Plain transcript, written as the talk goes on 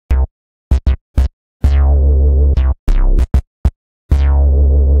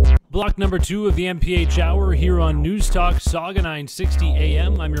Block number 2 of the NPH Hour here on News Talk Saga 960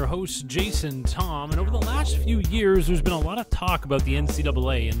 AM. I'm your host, Jason Thom, and over the last few years, there's been a lot of talk about the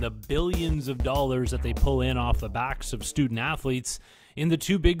NCAA and the billions of dollars that they pull in off the backs of student athletes in the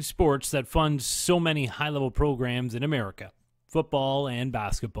two big sports that fund so many high-level programs in America, football and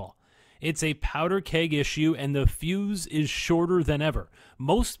basketball. It's a powder keg issue, and the fuse is shorter than ever.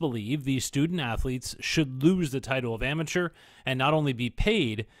 Most believe these student athletes should lose the title of amateur and not only be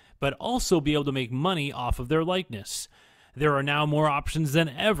paid, but also be able to make money off of their likeness. There are now more options than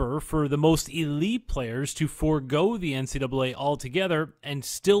ever for the most elite players to forego the NCAA altogether and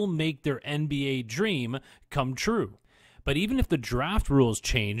still make their NBA dream come true. But even if the draft rules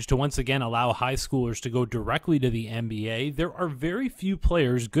change to once again allow high schoolers to go directly to the NBA, there are very few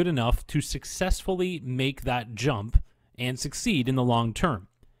players good enough to successfully make that jump and succeed in the long term.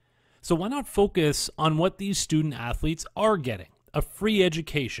 So why not focus on what these student athletes are getting? A free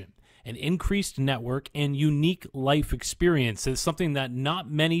education, an increased network, and unique life experiences, something that not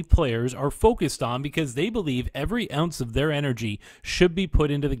many players are focused on because they believe every ounce of their energy should be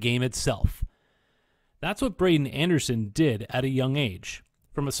put into the game itself. That's what Braeden Anderson did at a young age.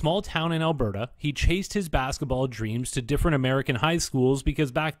 From a small town in Alberta, he chased his basketball dreams to different American high schools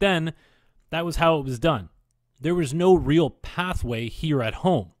because back then, that was how it was done. There was no real pathway here at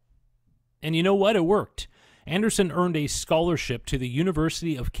home. And you know what? It worked. Anderson earned a scholarship to the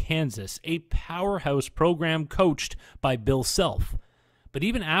University of Kansas, a powerhouse program coached by Bill Self. But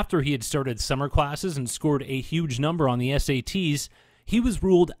even after he had started summer classes and scored a huge number on the SATs, he was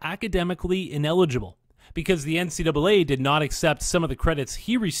ruled academically ineligible because the NCAA did not accept some of the credits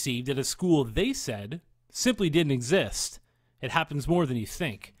he received at a school they said simply didn't exist. It happens more than you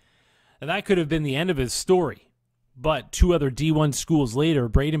think. And that could have been the end of his story. But two other D1 schools later,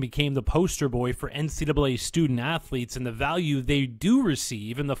 Braeden became the poster boy for NCAA student athletes and the value they do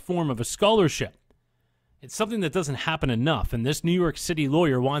receive in the form of a scholarship. It's something that doesn't happen enough, and this New York City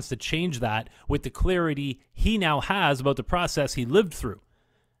lawyer wants to change that with the clarity he now has about the process he lived through.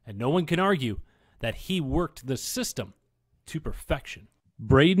 And no one can argue that he worked the system to perfection.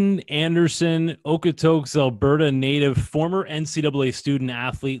 Braeden Anderson, Okotoks, Alberta native, former NCAA student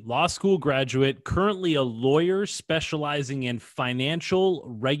athlete, law school graduate, currently a lawyer specializing in financial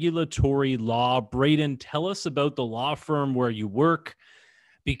regulatory law. Braeden, tell us about the law firm where you work,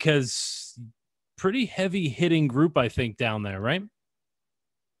 because pretty heavy hitting group, I think, down there, right?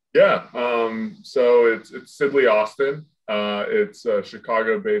 Yeah. So it's Sidley Austin. It's a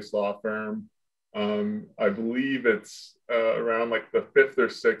Chicago-based law firm. I believe it's around like the 5th or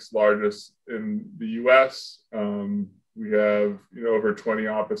 6th largest in the U.S. We have, over 20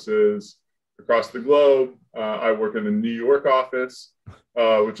 offices across the globe. I work in the New York office,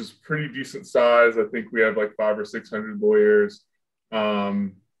 which is pretty decent size. I think we have like 500 or 600 lawyers.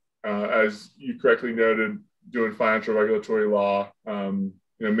 As you correctly noted, doing financial regulatory law,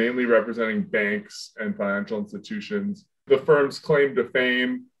 mainly representing banks and financial institutions. The firm's claim to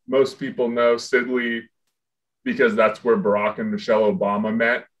fame, most people know Sidley because that's where Barack and Michelle Obama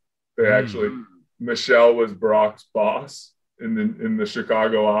met. They actually, Michelle was Barack's boss in the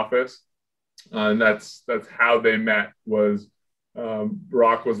Chicago office. And that's how they met. Was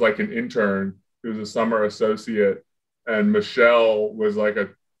Barack was like an intern. He was a summer associate, and Michelle was like a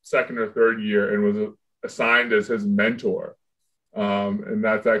second or third year and was assigned as his mentor. And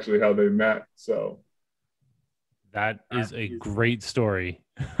that's actually how they met. So that is a great story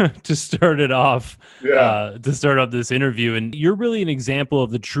to start it off, to start off this interview. And you're really an example of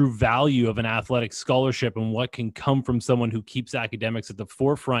the true value of an athletic scholarship and what can come from someone who keeps academics at the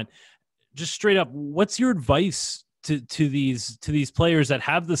forefront. Just straight up, what's your advice to these players that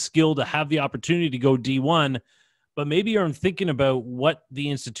have the skill to have the opportunity to go D1, but maybe aren't thinking about what the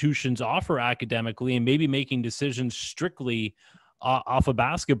institutions offer academically and maybe making decisions strictly off a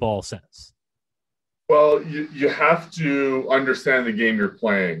basketball sense? Well, you have to understand the game you're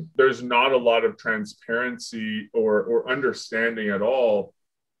playing. There's not a lot of transparency or understanding at all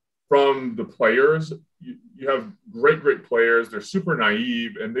from the players. You have great players. They're super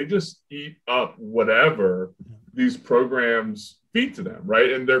naive, and they just eat up whatever these programs feed to them,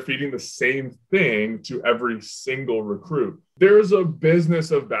 right? And they're feeding the same thing to every single recruit. There's a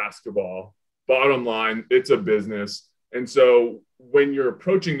business of basketball. Bottom line, it's a business. And so when you're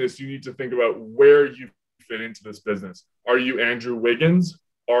approaching this, you need to think about where you fit into this business. Are you Andrew Wiggins?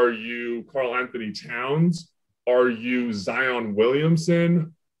 Are you Karl Anthony Towns? Are you Zion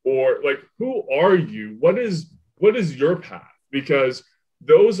Williamson? Or like, who are you? What is your path? Because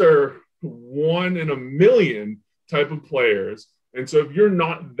those are one in a million type of players. And so if you're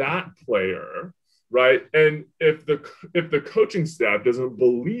not that player, right? And if the coaching staff doesn't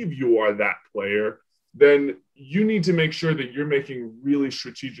believe you are that player, then you need to make sure that you're making really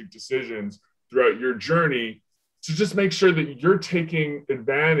strategic decisions throughout your journey to just make sure that you're taking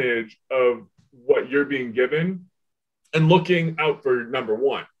advantage of what you're being given and looking out for number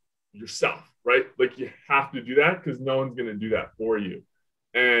one, yourself, right? Like you have to do that because no one's going to do that for you.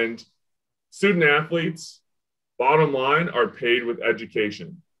 And student athletes, bottom line, are paid with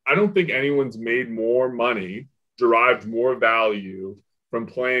education. I don't think anyone's made more money, derived more value from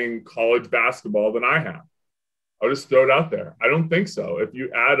playing college basketball than I have. I'll just throw it out there. I don't think so. If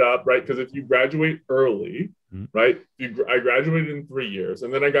you add up, right, because if you graduate early, right, I graduated in 3 years,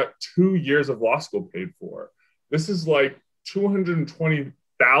 and then I got 2 years of law school paid for. This is like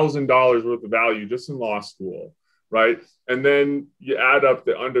 $220,000 worth of value just in law school, right? And then you add up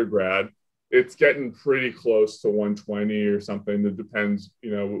the undergrad, it's getting pretty close to 120 or something. It depends,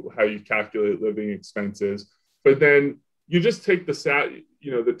 you know, how you calculate living expenses. But then you just take the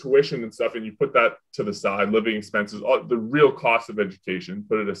tuition and stuff, and you put that to the side, living expenses, all, the real cost of education,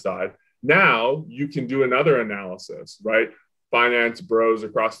 put it aside. Now you can do another analysis, right? Finance bros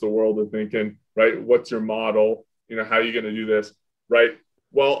across the world are thinking, right, what's your model? You know, how are you going to do this, right?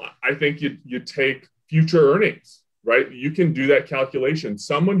 Well, I think you take future earnings, right? You can do that calculation.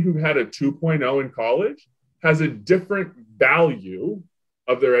 Someone who had a 2.0 in college has a different value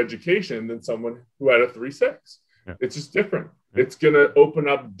of their education than someone who had a 3.6. Yeah. It's just different. Yeah. It's going to open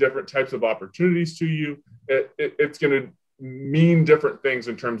up different types of opportunities to you. It's going to mean different things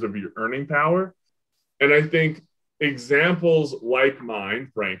in terms of your earning power. And I think examples like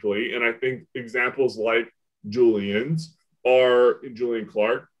mine, frankly, and I think examples like Julian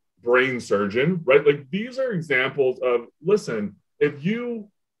Clark, brain surgeon, right? Like these are examples of, listen, if you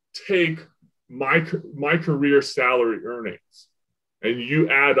take my career salary earnings and you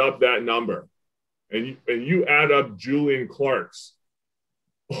add up that number and you add up Julian Clark's,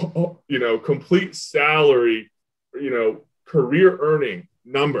 you know, complete salary, you know, career earning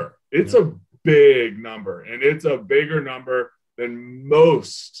number, it's a big number, and it's a bigger number than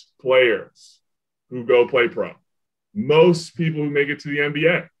most players who go play pro. Most people who make it to the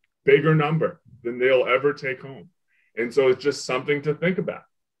NBA, bigger number than they'll ever take home. And so it's just something to think about.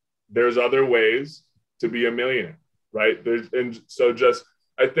 There's other ways to be a millionaire, right?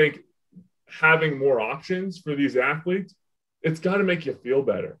 I think having more options for these athletes, it's got to make you feel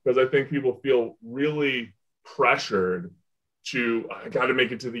better, because I think people feel really pressured to, I got to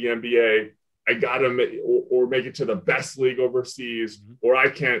make it to the NBA. I got to make it to the best league overseas, or I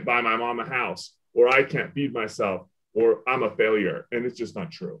can't buy my mom a house, or I can't feed myself, or I'm a failure. And it's just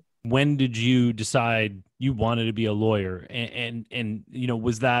not true. When did you decide you wanted to be a lawyer? And you know,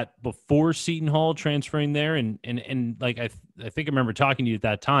 was that before Seton Hall transferring there? And like, I think I remember talking to you at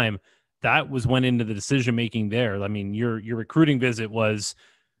that time, that was when into the decision-making there. I mean, your recruiting visit was,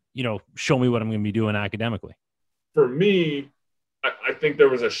 you know, show me what I'm going to be doing academically. For me, I think there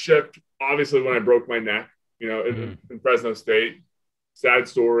was a shift, obviously, when I broke my neck, you know, in Fresno State. Sad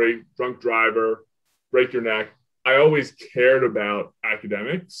story, drunk driver, break your neck. I always cared about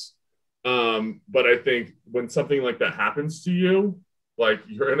academics. But I think when something like that happens to you, like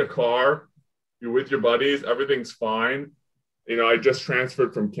you're in a car, you're with your buddies, everything's fine. You know, I just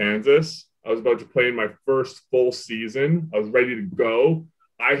transferred from Kansas. I was about to play in my first full season. I was ready to go.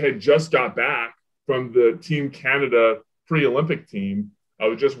 I had just got back from the Team Canada pre-Olympic team. I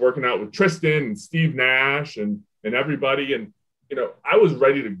was just working out with Tristan and Steve Nash and everybody. And, you know, I was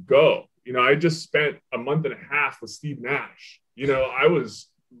ready to go. You know, I just spent a month and a half with Steve Nash. You know, I was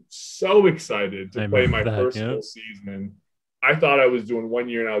so excited to play my first full season. I thought I was doing 1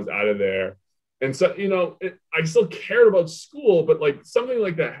 year and I was out of there. And so, you know, I still cared about school, but like something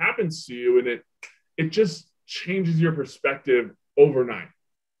like that happens to you and it just changes your perspective overnight.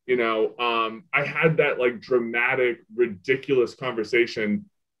 You know, I had that like dramatic, ridiculous conversation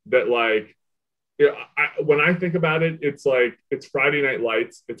that like, you know, when I think about it, it's like, it's Friday Night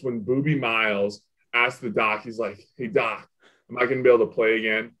Lights. It's when Boobie Miles asked the doc, he's like, hey doc, am I going to be able to play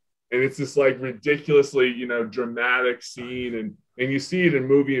again? And it's this like ridiculously, you know, dramatic scene. And you see it in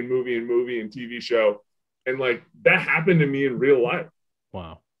movie and TV show. And like that happened to me in real life.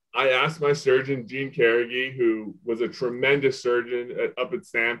 Wow. I asked my surgeon, Gene Carrigy, who was a tremendous surgeon up at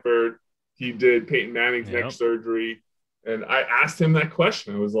Stanford. He did Peyton Manning's neck surgery. And I asked him that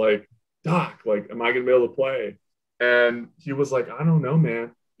question. I was like, doc, like, am I going to be able to play? And he was like, I don't know,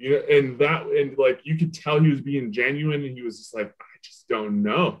 man. You know, and like, you could tell he was being genuine. And he was just like, I just don't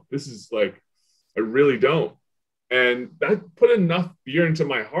know. This is like, I really don't. And that put enough fear into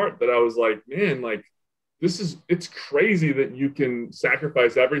my heart that I was like, man, like, it's crazy that you can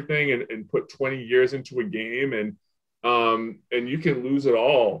sacrifice everything and put 20 years into a game, and you can lose it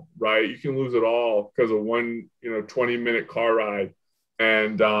all, right? You can lose it all because of one, 20-minute car ride.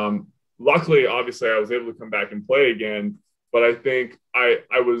 And luckily, obviously, I was able to come back and play again. But I think I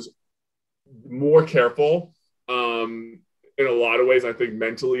was more careful in a lot of ways. I think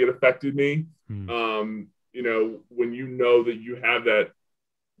mentally it affected me. When you know that you have that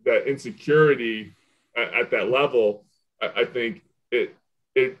insecurity at that level, I think it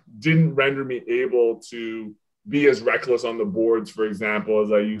didn't render me able to be as reckless on the boards, for example,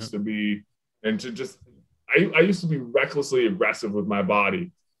 as I used to be, and to just I used to be recklessly aggressive with my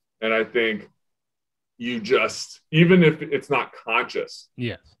body. And I think you just, even if it's not conscious,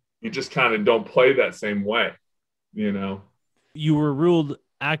 yes, you just kind of don't play that same way, You were ruled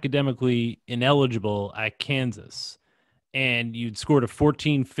academically ineligible at Kansas, and you'd scored a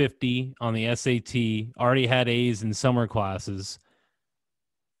 1450 on the SAT, already had A's in summer classes.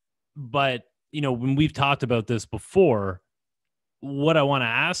 But, when we've talked about this before, what I want to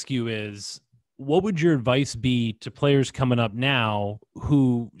ask you is, what would your advice be to players coming up now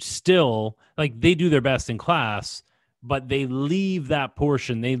who still, like, they do their best in class, but they leave that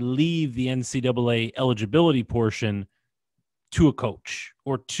portion, they leave the NCAA eligibility portion to a coach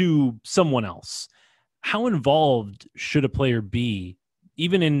or to someone else? How involved should a player be,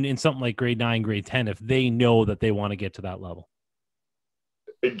 even in something like grade 9, grade 10, if they know that they want to get to that level?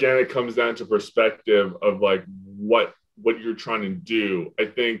 Again, it comes down to perspective of like what you're trying to do. I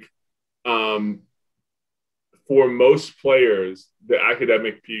think for most players, the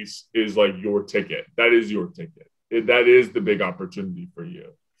academic piece is like your ticket. That is your ticket. That is the big opportunity for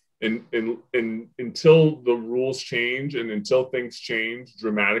you. And until the rules change and until things change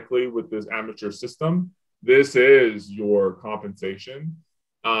dramatically with this amateur system, this is your compensation.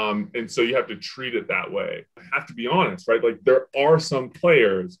 And so you have to treat it that way. I have to be honest, right? Like, there are some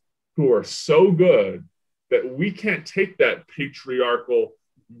players who are so good that we can't take that patriarchal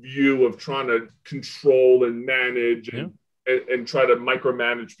view of trying to control and manage and try to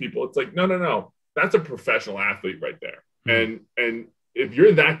micromanage people. It's like, no. That's a professional athlete right there. Mm-hmm. And if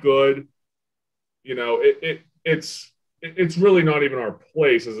you're that good, it's really not even our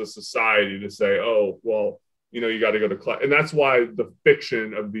place as a society to say, oh, well, you got to go to class. And that's why the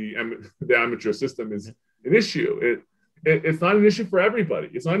fiction of the amateur system is an issue. It's not an issue for everybody.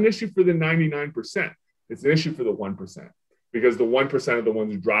 It's not an issue for the 99%. It's an issue for the 1%, because the 1% are the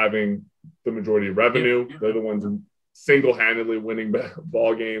ones driving the majority of revenue. Yeah. They're the ones who single-handedly winning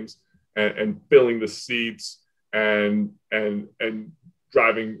ball games and filling the seats and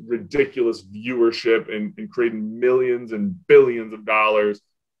driving ridiculous viewership and creating millions and billions of dollars.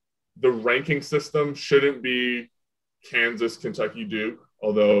 The ranking system shouldn't be Kansas, Kentucky, Duke,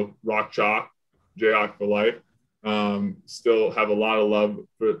 although Rock Chalk, Jayhawk for life, still have a lot of love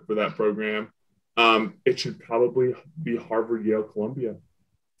for that program. It should probably be Harvard, Yale, Columbia,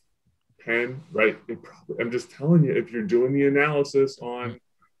 Penn, right? I'm just telling you, if you're doing the analysis on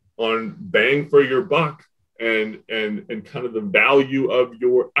bang for your buck and kind of the value of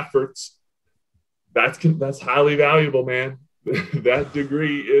your efforts, that's highly valuable, man. That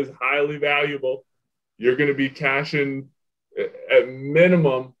degree is highly valuable. You're going to be cashing at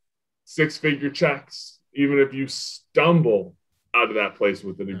minimum 6-figure checks, even if you stumble out of that place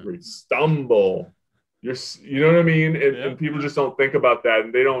with a degree. Stumble. You know what I mean? And people just don't think about that.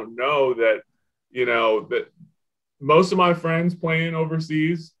 And they don't know that, that most of my friends playing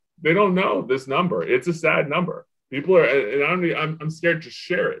overseas, they don't know this number. It's a sad number. People are, and I'm scared to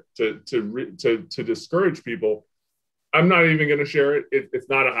share it to discourage people. I'm not even going to share it. It's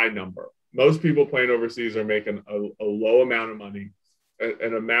not a high number. Most people playing overseas are making a low amount of money,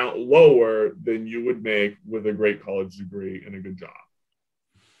 an amount lower than you would make with a great college degree and a good job.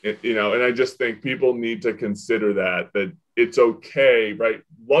 And I just think people need to consider that it's okay, right?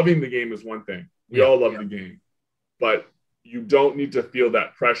 Loving the game is one thing. We all love the game, but you don't need to feel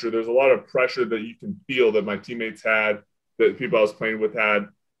that pressure. There's a lot of pressure that you can feel that my teammates had, that people I was playing with had,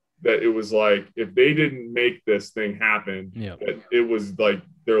 that it was like, if they didn't make this thing happen, that it was like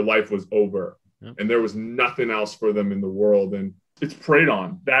their life was over and there was nothing else for them in the world. And it's preyed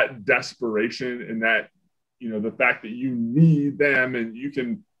on, that desperation and that, the fact that you need them and you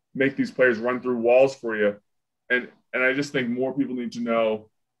can make these players run through walls for you. And I just think more people need to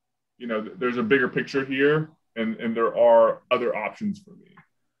know, there's a bigger picture here and there are other options for me.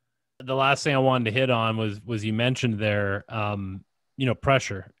 The last thing I wanted to hit on was you mentioned there,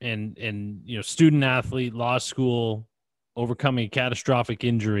 pressure and student athlete, law school, overcoming a catastrophic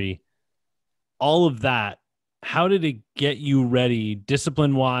injury. All of that how did it get you ready,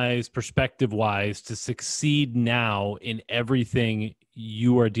 discipline-wise, perspective-wise, to succeed now in everything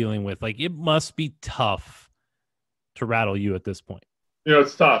you are dealing with? Like, it must be tough to rattle you at this point.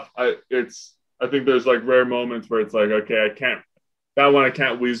 It's tough. I think there's like rare moments where it's like, okay, I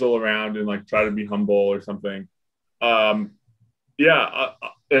can't weasel around and like try to be humble or something. And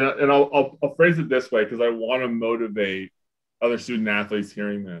I'll phrase it this way, because I want to motivate other student athletes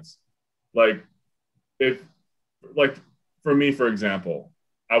hearing this. Like, for me, for example,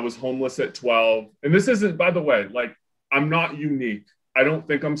 I was homeless at 12. And this isn't, by the way, like, I'm not unique. I don't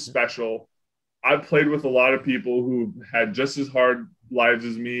think I'm special. I've played with a lot of people who had just as hard lives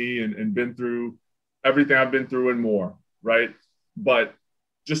as me and been through everything I've been through and more, right? But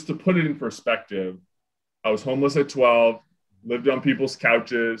just to put it in perspective, I was homeless at 12, lived on people's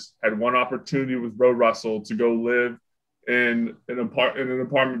couches, had one opportunity with Roe Russell to go live in an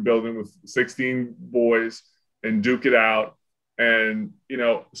apartment building with 16 boys and duke it out, and,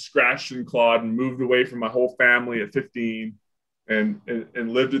 scratched and clawed and moved away from my whole family at 15 and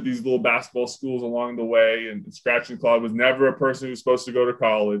lived at these little basketball schools along the way, and scratched and clawed. Was never a person who was supposed to go to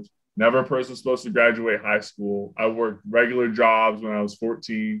college, never a person supposed to graduate high school. I worked regular jobs when I was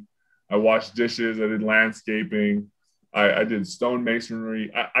 14. I washed dishes. I did landscaping. I did stone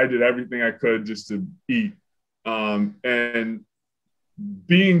masonry. I did everything I could just to eat. And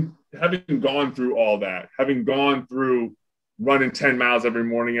having gone through all that, having gone through running 10 miles every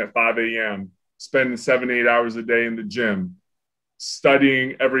morning at 5 a.m., spending 7-8 hours a day in the gym,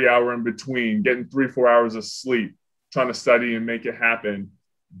 studying every hour in between, getting 3-4 hours of sleep, trying to study and make it happen,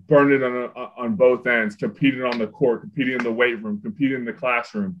 burning on both ends, competing on the court, competing in the weight room, competing in the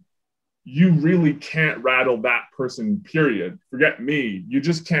classroom. You really can't rattle that person, period. Forget me. You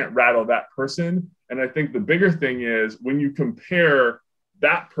just can't rattle that person. And I think the bigger thing is when you compare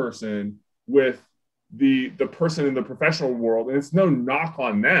that person with the person in the professional world, and it's no knock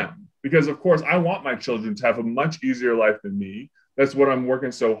on them, because of course I want my children to have a much easier life than me. That's what I'm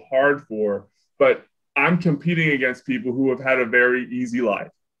working so hard for. But I'm competing against people who have had a very easy life.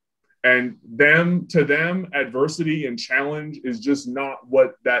 And to them, adversity and challenge is just not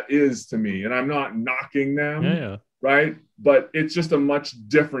what that is to me. And I'm not knocking them, right? But it's just a much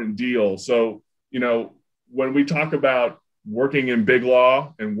different deal. So, when we talk about working in big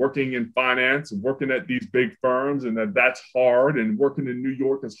law and working in finance and working at these big firms, and that's hard, and working in New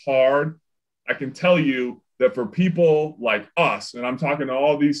York is hard, I can tell you that for people like us, and I'm talking to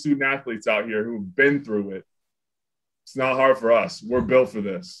all these student athletes out here who've been through it, it's not hard for us. We're built for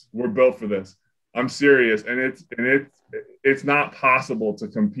this. We're built for this. I'm serious. And it's not possible to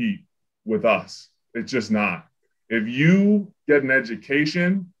compete with us. It's just not. If you get an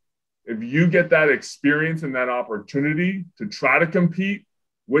education, if you get that experience and that opportunity to try to compete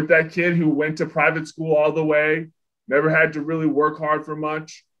with that kid who went to private school all the way, never had to really work hard for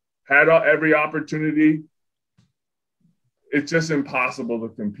much, had every opportunity, it's just impossible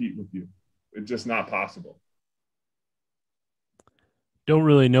to compete with you. It's just not possible. Don't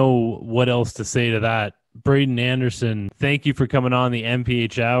really know what else to say to that. Braeden Anderson, thank you for coming on the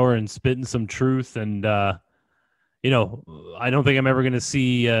NPH Hour and spitting some truth. And, I don't think I'm ever going to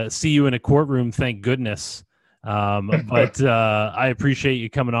see you in a courtroom, thank goodness. But I appreciate you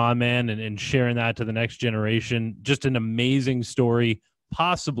coming on, man, and sharing that to the next generation. Just an amazing story,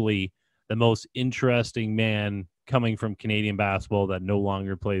 possibly the most interesting man coming from Canadian basketball that no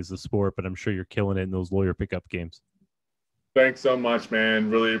longer plays the sport, but I'm sure you're killing it in those lawyer pickup games. Thanks so much,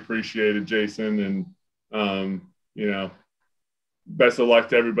 man. Really appreciate it, Jason. And, best of luck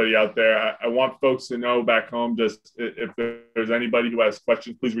to everybody out there. I want folks to know back home, just if there's anybody who has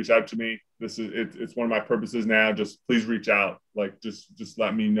questions, please reach out to me. It's one of my purposes now. Just please reach out. Like, just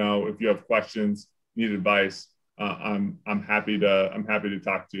let me know if you have questions, need advice. I'm happy to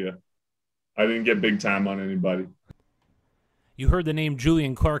talk to you. I didn't get big time on anybody. You heard the name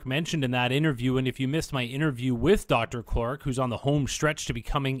Julian Clark mentioned in that interview, and if you missed my interview with Dr. Clark, who's on the home stretch to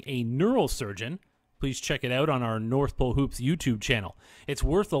becoming a neurosurgeon, please check it out on our North Pole Hoops YouTube channel. It's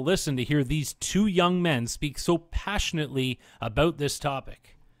worth a listen to hear these two young men speak so passionately about this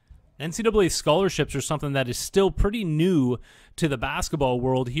topic. NCAA scholarships are something that is still pretty new to the basketball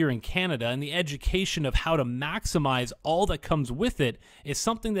world here in Canada, and the education of how to maximize all that comes with it is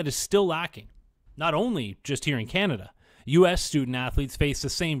something that is still lacking, not only just here in Canada. U.S. student athletes face the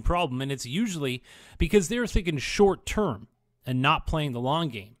same problem, and it's usually because they're thinking short term and not playing the long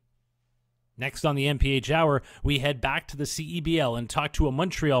game. Next on the NPH Hour, we head back to the CEBL and talk to a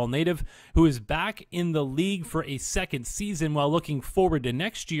Montreal native who is back in the league for a second season while looking forward to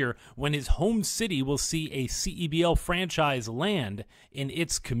next year when his home city will see a CEBL franchise land in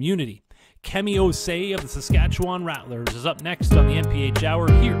its community. Kemi Osei of the Saskatchewan Rattlers is up next on the NPH Hour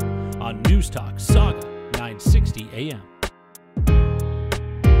here on News Talk Saga 960 AM.